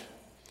little bit.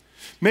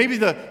 Maybe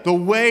the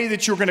way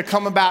that you're going to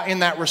come about in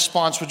that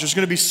response, which is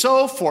going to be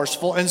so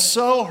forceful and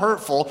so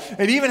hurtful,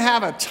 and even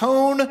have a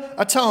tone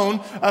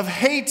of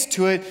hate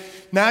to it,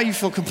 now you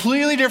feel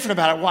completely different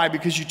about it. Why?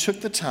 Because you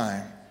took the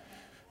time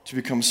to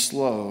become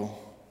slow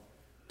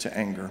to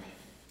anger.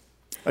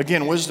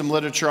 Again, wisdom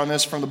literature on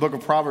this from the book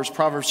of Proverbs,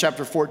 Proverbs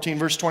chapter 14,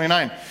 verse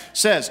 29,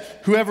 says,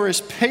 "Whoever is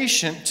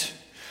patient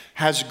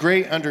has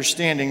great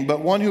understanding, but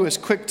one who is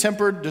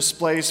quick-tempered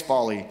displays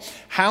folly."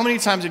 How many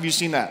times have you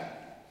seen that?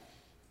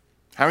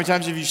 How many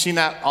times have you seen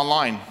that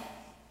online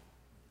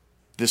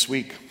this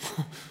week?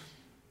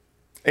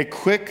 A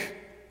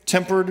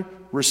quick-tempered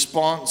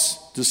response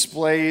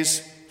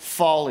displays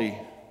folly,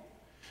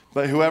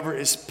 but whoever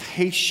is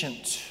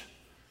patient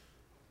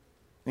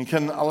and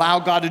can allow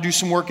God to do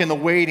some work in the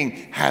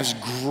waiting has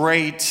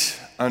great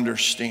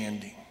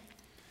understanding,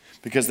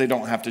 because they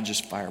don't have to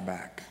just fire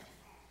back.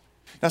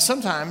 Now,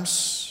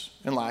 sometimes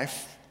in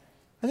life,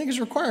 I think it's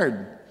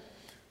required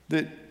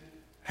that,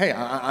 hey,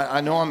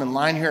 I know I'm in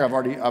line here.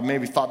 I've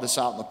maybe thought this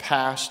out in the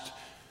past.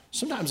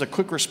 Sometimes a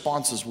quick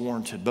response is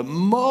warranted, but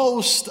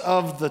most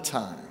of the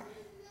time,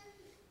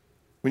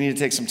 we need to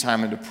take some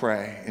time and to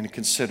pray and to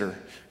consider,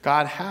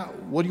 God,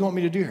 what do you want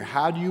me to do here?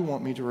 How do you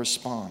want me to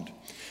respond?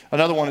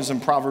 Another one is in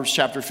Proverbs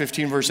chapter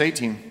 15, verse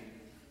 18.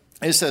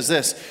 It says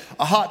this,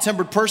 "A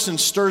hot-tempered person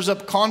stirs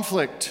up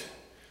conflict,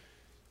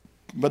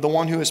 but the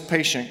one who is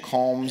patient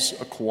calms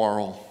a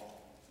quarrel."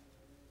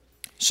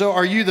 So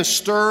are you the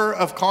stirrer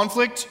of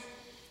conflict?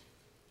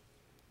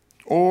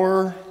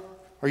 Or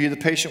are you the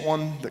patient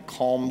one that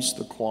calms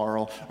the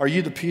quarrel? Are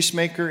you the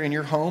peacemaker in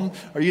your home?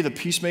 Are you the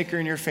peacemaker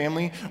in your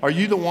family? Are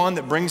you the one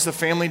that brings the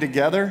family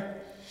together?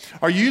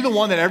 Are you the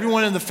one that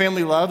everyone in the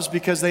family loves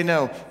because they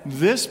know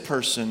this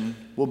person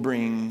will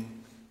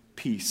bring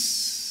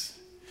peace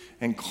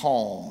and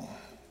calm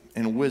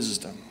and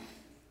wisdom?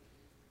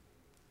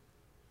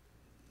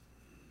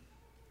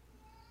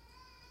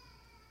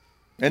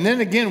 And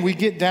then again, we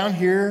get down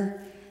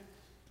here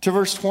to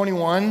verse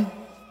 21.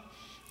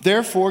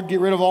 "Therefore, get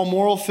rid of all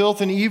moral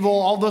filth and evil,"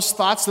 all those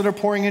thoughts that are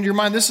pouring into your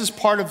mind. This is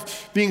part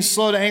of being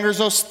slow to anger, is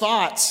those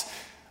thoughts.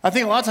 I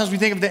think a lot of times we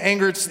think of the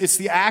anger, it's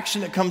the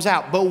action that comes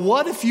out. But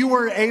what if you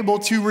were able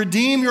to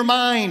redeem your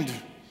mind?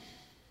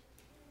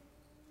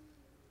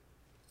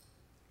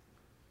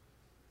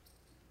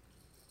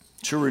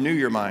 To renew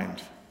your mind.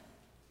 Do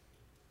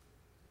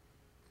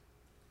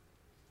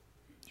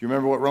you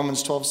remember what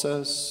Romans 12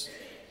 says?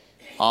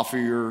 Offer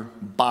your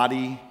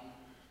body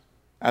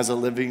as a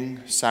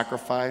living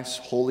sacrifice,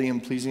 holy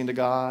and pleasing to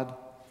God.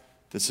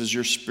 This is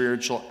your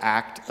spiritual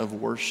act of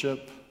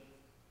worship.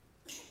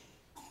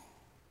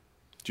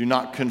 Do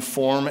not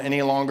conform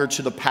any longer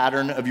to the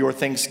pattern of your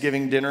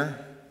Thanksgiving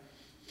dinner,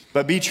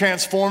 but be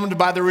transformed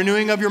by the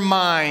renewing of your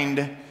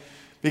mind,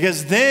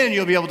 because then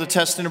you'll be able to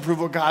test and approve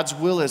what God's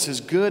will is,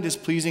 his good, his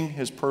pleasing,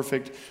 his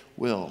perfect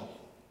will.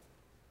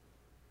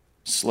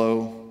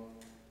 Slow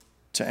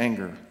to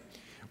anger.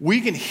 We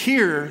can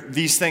hear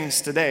these things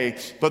today,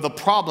 but the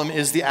problem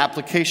is the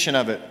application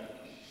of it.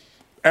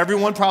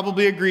 Everyone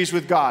probably agrees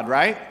with God,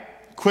 right?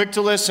 Quick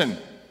to listen.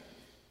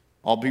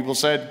 All people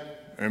said,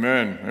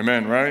 amen,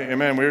 amen, right?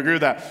 Amen, we agree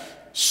with that.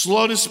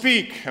 Slow to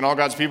speak, and all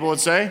God's people would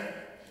say,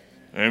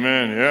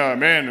 amen, yeah,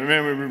 amen,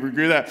 amen, we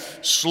agree with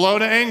that. Slow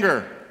to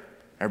anger,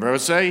 everybody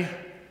would say,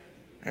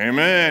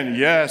 amen,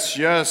 yes,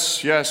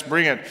 yes, yes,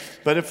 bring it.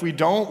 But if we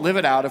don't live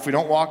it out, if we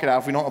don't walk it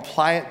out, if we don't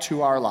apply it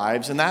to our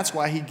lives, and that's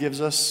why he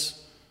gives us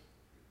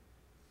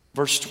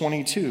verse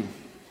 22.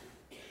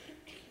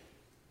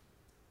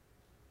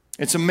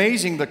 It's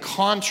amazing the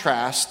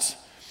contrast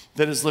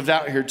that is lived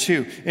out here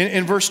too.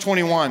 In verse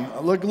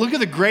 21, look at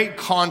the great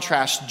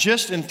contrast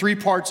just in 3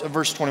 parts of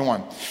verse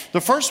 21.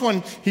 The first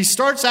one, he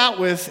starts out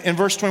with, in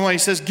verse 21, he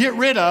says, get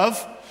rid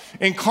of,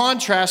 in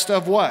contrast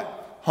of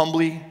what?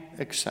 Humbly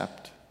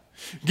accept.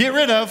 Get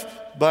rid of,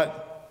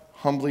 but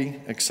humbly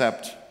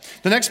accept.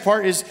 The next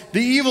part is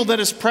the evil that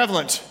is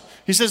prevalent.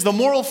 He says the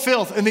moral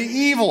filth and the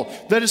evil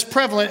that is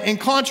prevalent in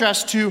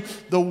contrast to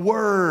the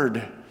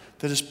word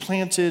that is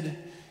planted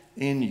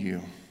in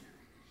you.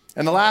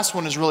 And the last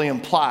one is really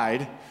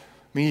implied. I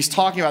mean, he's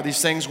talking about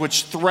these things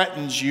which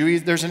threatens you.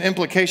 There's an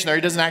implication there.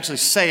 He doesn't actually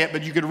say it,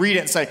 but you could read it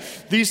and say,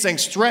 these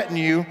things threaten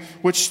you,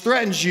 which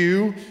threatens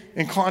you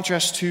in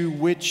contrast to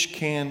which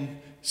can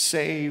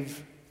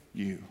save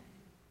you.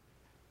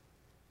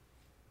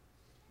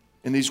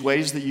 In these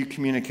ways that you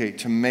communicate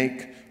to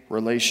make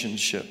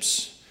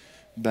relationships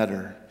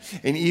better.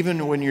 And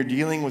even when you're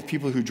dealing with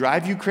people who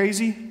drive you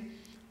crazy,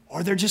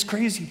 or they're just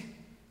crazy,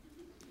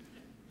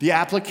 the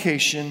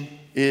application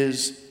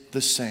is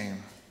the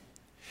same.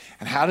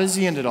 And how does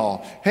he end it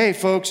all? Hey,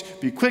 folks,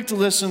 be quick to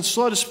listen,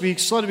 slow to speak,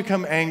 slow to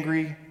become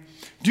angry.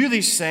 Do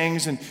these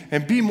things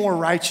and be more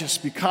righteous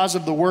because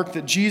of the work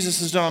that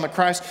Jesus has done on the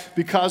cross,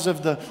 because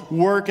of the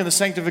work and the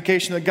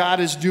sanctification that God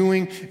is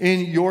doing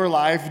in your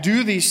life.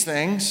 Do these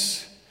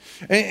things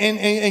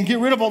and get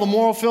rid of all the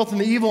moral filth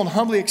and the evil and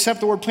humbly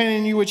accept the word planted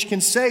in you which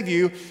can save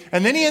you.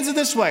 And then he ends it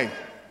this way.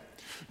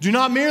 Do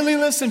not merely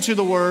listen to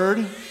the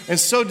word and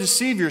so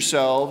deceive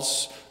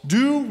yourselves.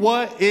 Do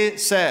what it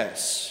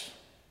says.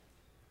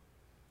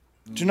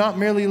 Do not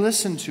merely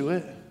listen to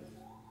it.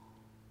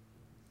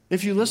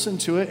 If you listen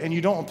to it and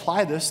you don't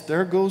apply this,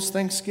 there goes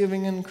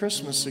Thanksgiving and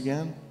Christmas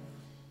again.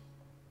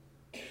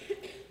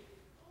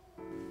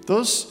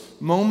 Those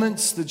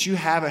moments that you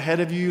have ahead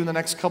of you in the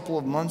next couple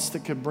of months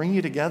that could bring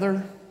you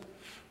together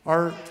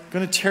are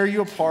going to tear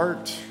you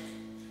apart.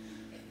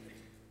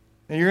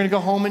 And you're going to go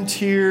home in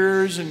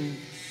tears, and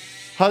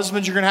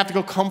husbands, you're going to have to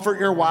go comfort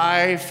your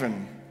wife,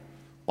 and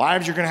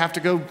wives, you're going to have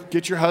to go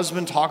get your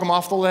husband, talk him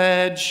off the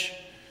ledge.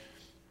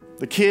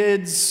 The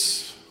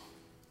kids,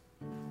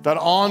 that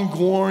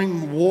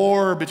ongoing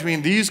war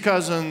between these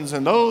cousins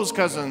and those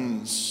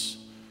cousins.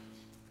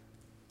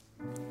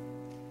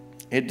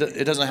 It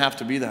doesn't have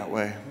to be that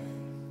way.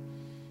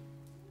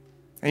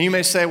 And you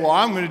may say, well,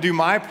 I'm going to do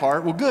my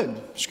part. Well,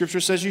 good. Scripture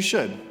says you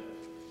should.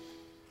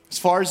 As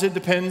far as it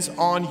depends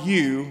on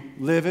you,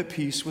 live at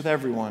peace with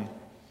everyone.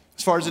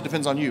 As far as it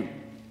depends on you.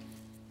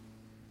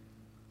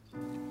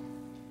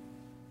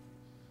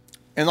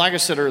 And like I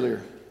said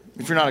earlier,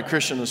 if you're not a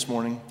Christian this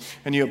morning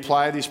and you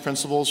apply these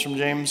principles from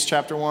James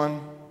chapter 1,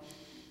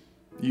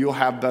 you'll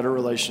have better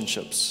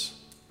relationships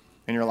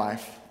in your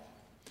life.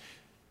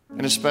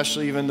 And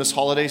especially even this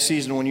holiday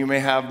season when you may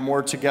have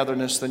more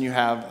togetherness than you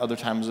have other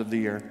times of the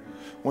year.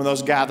 When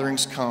those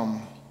gatherings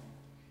come,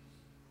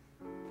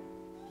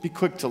 be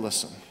quick to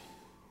listen,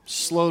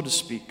 slow to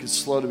speak, and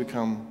slow to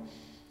become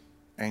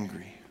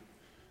angry.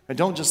 And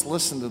don't just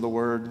listen to the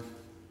word,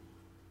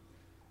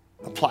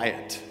 apply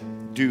it,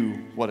 do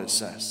what it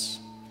says.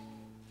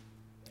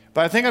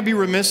 But I think I'd be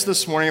remiss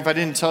this morning if I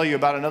didn't tell you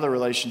about another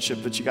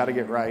relationship that you got to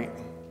get right.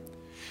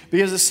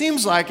 Because it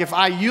seems like if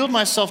I yield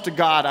myself to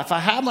God, if I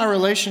have my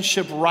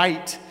relationship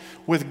right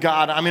with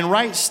God, I'm in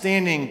right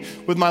standing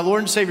with my Lord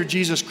and Savior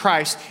Jesus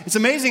Christ, it's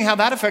amazing how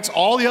that affects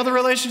all the other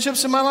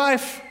relationships in my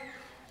life.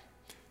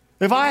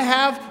 If I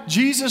have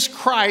Jesus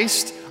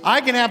Christ, I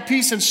can have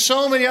peace in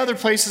so many other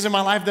places in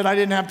my life that I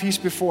didn't have peace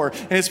before.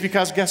 And it's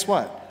because, guess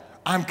what?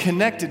 I'm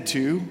connected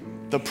to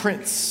the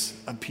Prince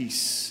of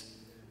Peace,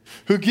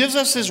 who gives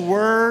us his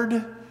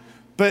word,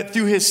 but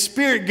through his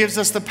Spirit gives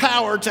us the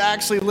power to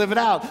actually live it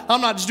out.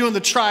 I'm not just doing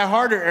the try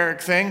harder,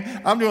 Eric thing.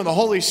 I'm doing the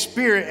Holy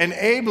Spirit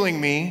enabling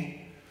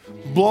me,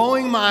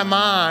 blowing my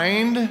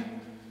mind,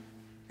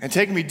 and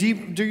taking me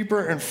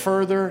deeper and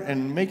further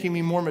and making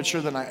me more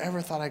mature than I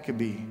ever thought I could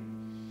be.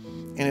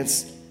 And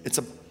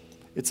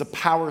it's a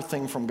power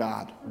thing from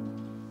God.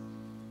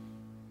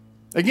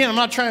 Again, I'm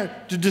not trying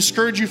to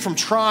discourage you from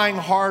trying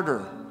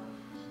harder.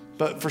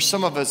 But for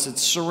some of us,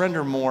 it's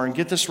surrender more and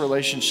get this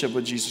relationship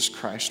with Jesus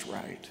Christ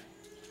right.